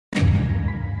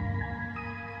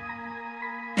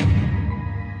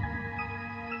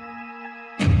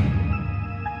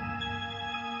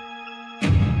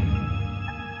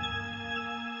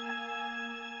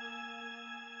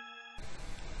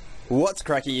What's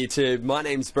cracking YouTube? My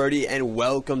name's Brodie and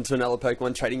welcome to another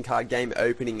Pokemon trading card game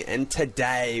opening, and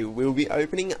today we'll be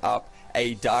opening up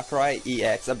a Darkrai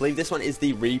EX. I believe this one is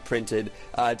the reprinted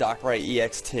Darkrai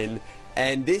EX tin,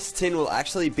 and this tin will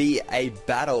actually be a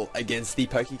battle against the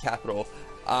ThePokeCapital,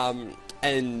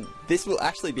 and this will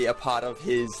actually be a part of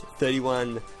his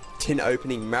 31 tin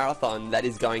opening marathon that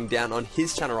is going down on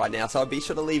his channel right now. So I'll be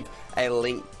sure to leave a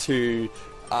link to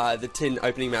the tin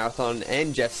opening marathon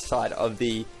and Jeff's side of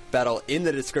the battle in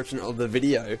the description of the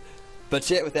video. But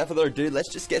yeah, without further ado, let's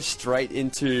just get straight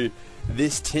into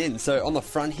this tin. So on the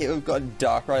front here we've got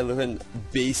Darkrai looking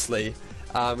beastly.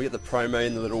 We got the promo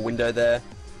in the little window there.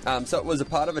 So it was a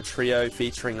part of a trio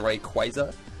featuring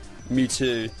Rayquaza,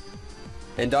 Mewtwo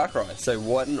and Darkrai. So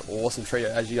what an awesome trio.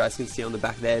 As you guys can see on the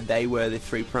back there, they were the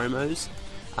 3 promos.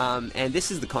 And this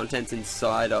is the contents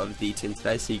inside of the tin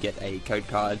today. So you get a code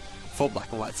card for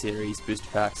Black and White series, booster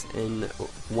packs, and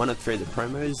one of 3 of the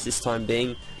promos, this time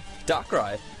being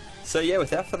Darkrai. So yeah,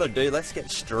 without further ado, let's get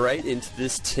straight into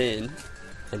this tin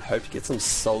and hope to get some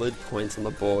solid points on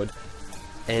the board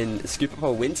and scoop up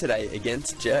a win today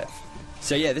against Jeff.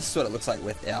 So yeah, this is what it looks like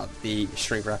without the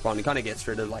shrink wrap on. It kind of gets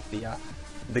rid of like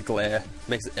the glare,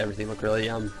 makes everything look really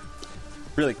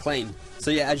really clean. So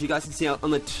yeah, as you guys can see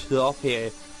on the top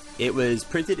here, it was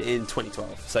printed in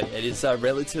 2012, so yeah, it is a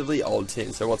relatively old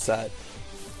tin. So what's that,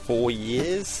 4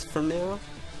 years from now?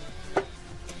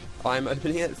 I'm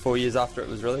opening it 4 years after it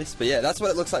was released. But yeah, that's what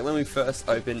it looks like when we first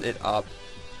open it up.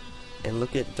 And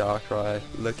look at Darkrai,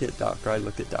 look at Darkrai,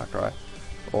 look at Darkrai.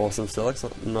 Awesome. So let's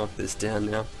knock this down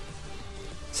now.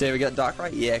 So yeah, we got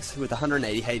Darkrai EX with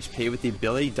 180 HP with the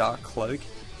ability Dark Cloak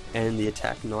and the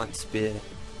attack Night Spear.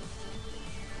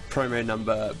 Promo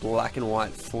number Black and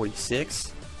White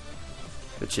 46.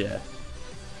 But yeah,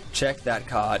 check that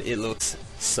card, it looks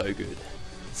so good.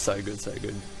 So good, so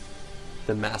good.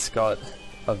 The mascot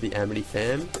of the Amity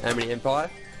fam, Amity Empire,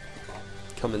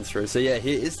 coming through. So yeah,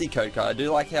 here is the code card. I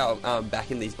do like how back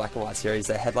in these Black and White series,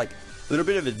 they had like a little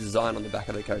bit of a design on the back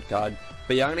of the code card.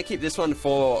 But yeah, I'm going to keep this one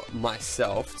for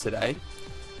myself today.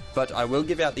 But I will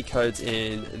give out the codes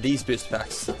in these booster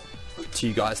packs to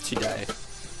you guys today.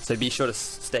 So be sure to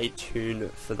stay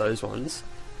tuned for those ones.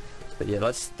 But yeah,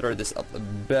 let's throw this up the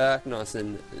back, nice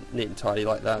and neat and tidy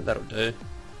like that, that'll do.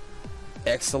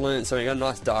 Excellent, so we got a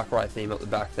nice Darkrai theme up the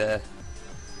back there.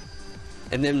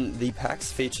 And then the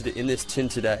packs featured in this tin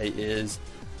today is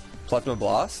Plasma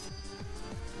Blast,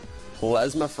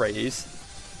 Plasma Freeze,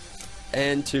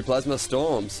 and 2 Plasma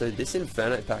Storm. So this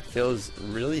Inferno pack feels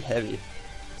really heavy.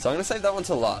 So I'm going to save that one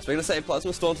to last. We're going to save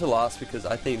Plasma Storm to last because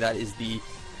I think that is the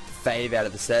fave out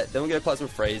of the set. Then we'll go Plasma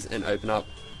Freeze and open up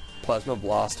Plasma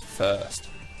Blast first.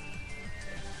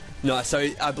 Nice, so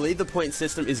I believe the point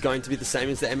system is going to be the same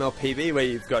as the MLPB, where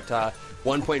you've got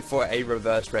 1 point for a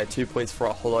reverse rare, 2 points for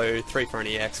a holo, 3 for an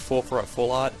EX, 4 for a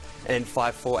full art, and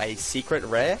 5 for a secret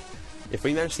rare. If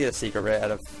we manage to get a secret rare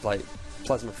out of like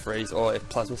Plasma Freeze or if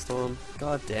Plasma Storm,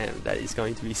 god damn, that is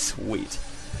going to be sweet.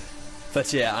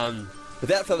 But yeah,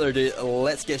 without further ado,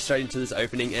 let's get straight into this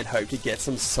opening and hope to get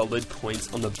some solid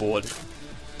points on the board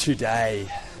today.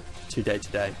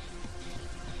 Today.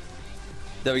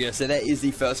 There we go, so that is the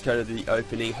first code of the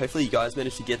opening. Hopefully you guys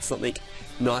managed to get something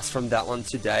nice from that one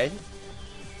today.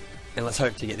 And let's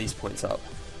hope to get these points up.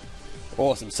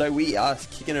 Awesome, so we are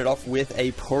kicking it off with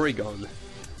a Porygon.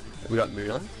 We got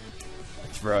Muna,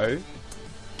 Throw,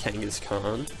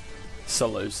 Kangaskhan,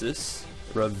 Solosis,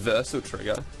 Reversal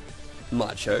Trigger,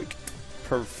 Machoke,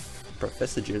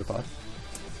 Professor Juniper,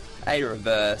 a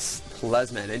reverse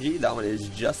Plasma Energy, that one is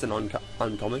just an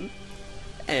uncommon,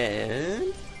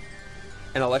 and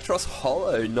an Electros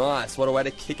Holo. Nice, what a way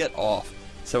to kick it off.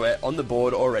 So we're on the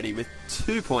board already with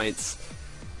 2 points.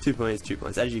 2 points, 2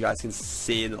 points. As you guys can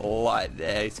see in the light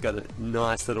there, it's got a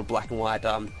nice little black and white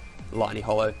lightning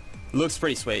holo. Looks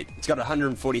pretty sweet. It's got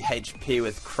 140 HP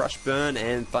with Crush Burn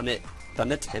and Thunder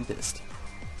Tempest.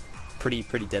 Pretty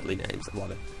deadly names, I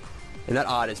love it. And that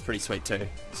art is pretty sweet too.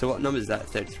 So what number is that?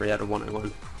 33 out of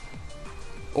 101.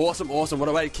 Awesome, awesome. What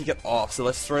a way to kick it off. So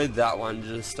let's throw that one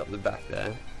just up the back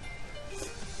there.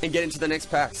 And get into the next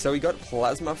pack. So we got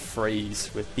Plasma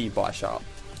Freeze with the Bisharp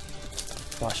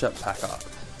pack up.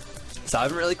 So I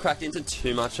haven't really cracked into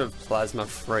too much of Plasma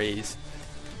Freeze.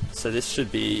 So this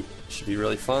should be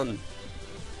really fun.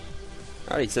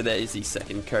 Alrighty, so there is the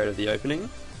second code of the opening.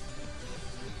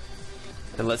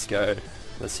 And let's go.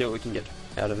 Let's see what we can get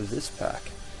out of this pack.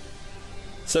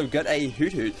 So we've got a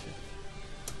Hoot,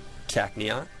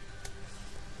 Cacnea,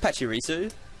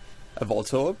 Pachirisu, a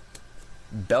Voltorb,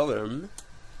 Beldum,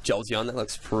 Jolteon, that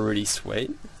looks pretty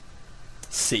sweet,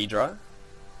 Seadra,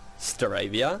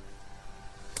 Staravia,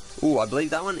 Ooh, I believe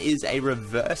that one is a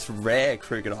reverse rare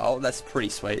Crocodile. That's pretty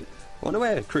sweet. I wonder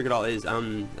where Crocodile is. I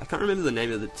can't remember the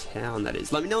name of the town that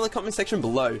is. Let me know in the comment section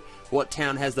below what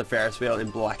town has the Ferris wheel in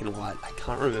black and white. I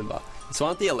can't remember. It's one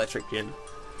with the electric pin.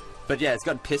 But yeah, it's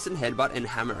got Piston, Headbutt, and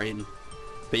Hammer in.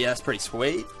 But yeah, that's pretty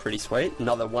sweet. Pretty sweet.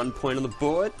 Another 1 point on the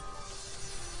board.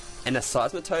 And a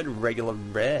Seismitoad regular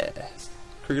rare.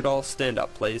 Crocodile, stand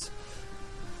up, please.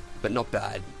 But not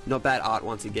bad. Not bad art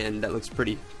once again. That looks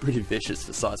pretty vicious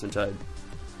for Seismitoad.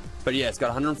 But yeah, it's got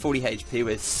 140 HP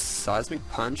with Seismic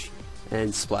Punch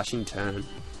and Splashing Turn.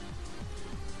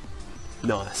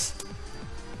 Nice.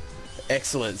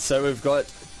 Excellent. So we've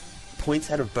got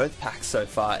points out of both packs so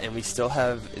far, and we still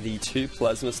have the 2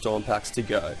 Plasma Storm packs to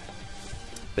go.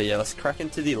 But yeah, let's crack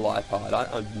into the Lipard.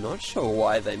 I'm not sure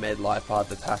why they made Lipard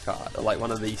the pack art, like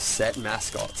one of the set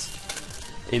mascots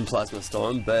in Plasma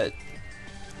Storm, but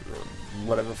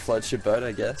whatever floats your boat,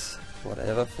 I guess.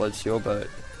 Whatever floats your boat.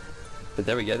 But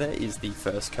there we go, there is the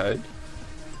first code.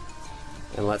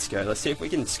 And let's go. Let's see if we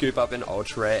can scoop up an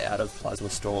ultra rare out of Plasma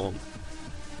Storm.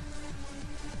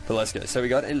 But let's go. So we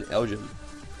got an Elgin,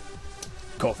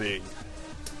 Coughing,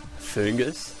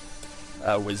 Fungus,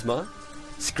 Whismur,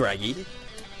 Scraggy,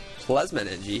 Plasma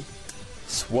Energy,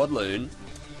 Swadloon,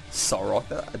 Solrock.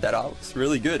 That looks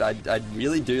really good. I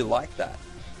really do like that.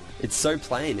 It's so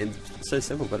plain and so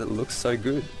simple, but it looks so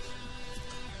good.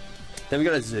 Then we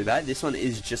got a Zubat. This one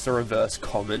is just a reverse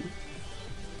common.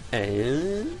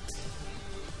 And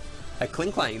a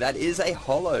Klinklang. That is a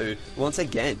holo once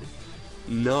again.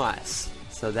 Nice.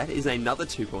 So that is another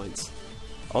 2 points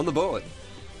on the board.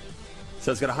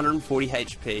 So it's got 140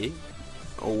 HP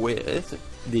with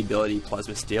the ability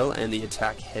Plasma Steel and the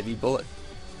attack Heavy Bullet.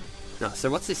 Now,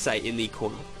 so what's this say in the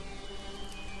corner?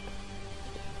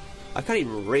 I can't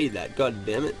even read that, god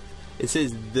damn it. It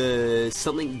says the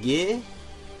something gear?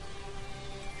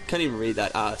 Can't even read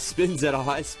that. Spins at a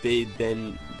high speed,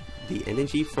 then the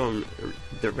energy from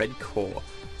the red core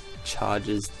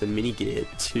charges the mini gear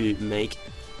to make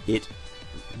it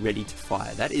ready to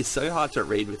fire. That is so hard to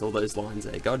read with all those lines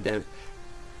there, god damn it.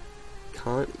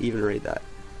 Can't even read that.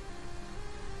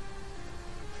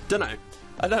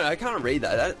 I don't know, I can't read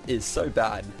that. That is so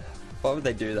bad. Why would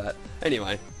they do that?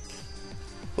 Anyway.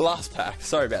 Last pack.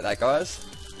 Sorry about that, guys.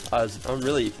 I'm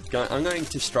going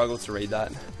to struggle to read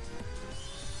that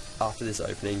after this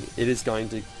opening. It is going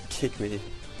to kick me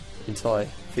until I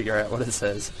figure out what it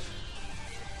says.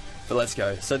 But let's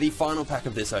go. So the final pack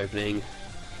of this opening,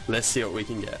 let's see what we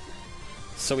can get.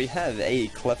 So we have a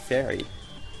Clefairy.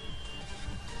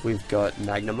 We've got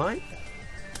Magnemite,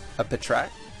 a Patrat,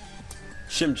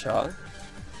 Chimchar,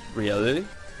 Riolu,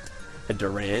 a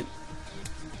Durant,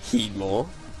 Heatmore,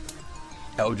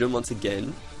 Elgin once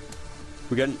again.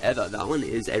 We got an Ether. That one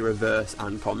is a reverse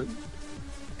uncommon.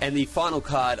 And the final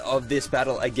card of this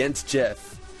battle against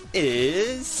Jeff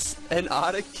is an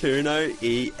Articuno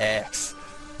EX.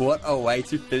 What a way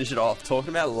to finish it off. Talking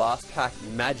about last pack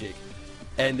magic.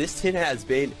 And this tin has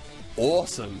been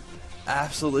awesome.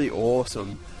 Absolutely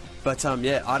awesome. But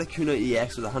yeah, Articuno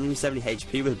EX with 170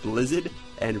 HP with Blizzard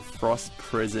and Frost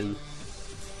Prison.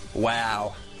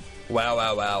 Wow.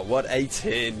 Wow. What a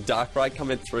tin. Darkrai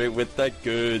coming through with the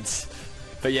goods.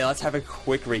 But yeah, let's have a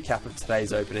quick recap of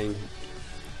today's opening.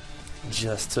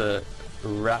 Just to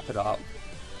wrap it up.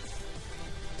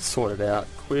 Sort it out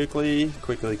quickly.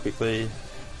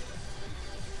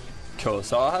 Cool,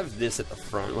 so I'll have this at the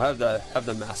front. We'll have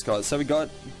the mascot. So we got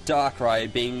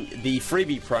Darkrai being the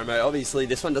freebie promo. Obviously,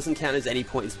 this one doesn't count as any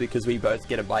points because we both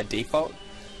get it by default.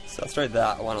 So let's throw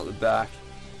that one at the back.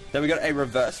 Then we got a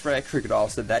reverse rare Crocodile,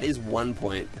 so that is 1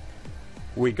 point.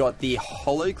 We got the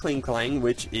Holo Klinklang,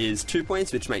 which is 2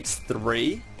 points, which makes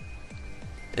 3.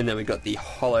 And then we got the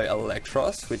Holo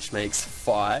Electros, which makes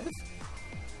 5.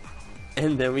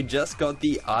 And then we just got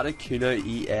the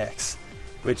Articuno EX,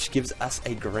 which gives us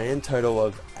a grand total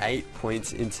of 8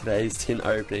 points in today's tin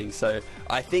opening. So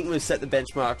I think we've set the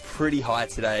benchmark pretty high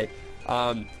today.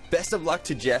 Best of luck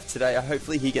to Jeff today.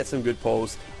 Hopefully he gets some good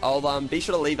pulls. I'll be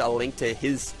sure to leave a link to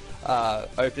his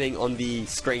opening on the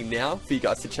screen now for you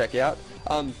guys to check out.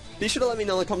 Be sure to let me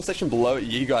know in the comment section below what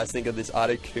you guys think of this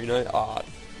Articuno art.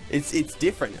 It's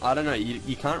different. I don't know.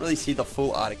 You can't really see the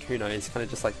full Articuno. It's kind of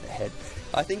just like the head.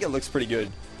 I think it looks pretty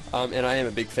good. And I am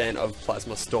a big fan of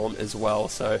Plasma Storm as well,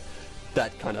 so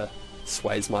that kind of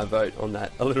sways my vote on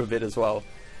that a little bit as well.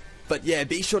 But yeah,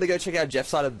 be sure to go check out Jeff's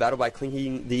side of the battle by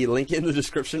clicking the link in the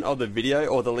description of the video,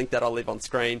 or the link that I'll leave on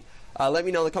screen. Let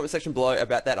me know in the comment section below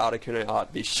about that Articuno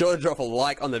art. Be sure to drop a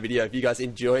like on the video if you guys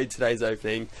enjoyed today's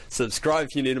opening. Subscribe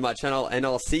if you're new to my channel, and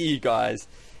I'll see you guys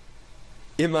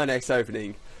in my next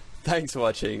opening. Thanks for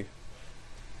watching.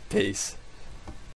 Peace.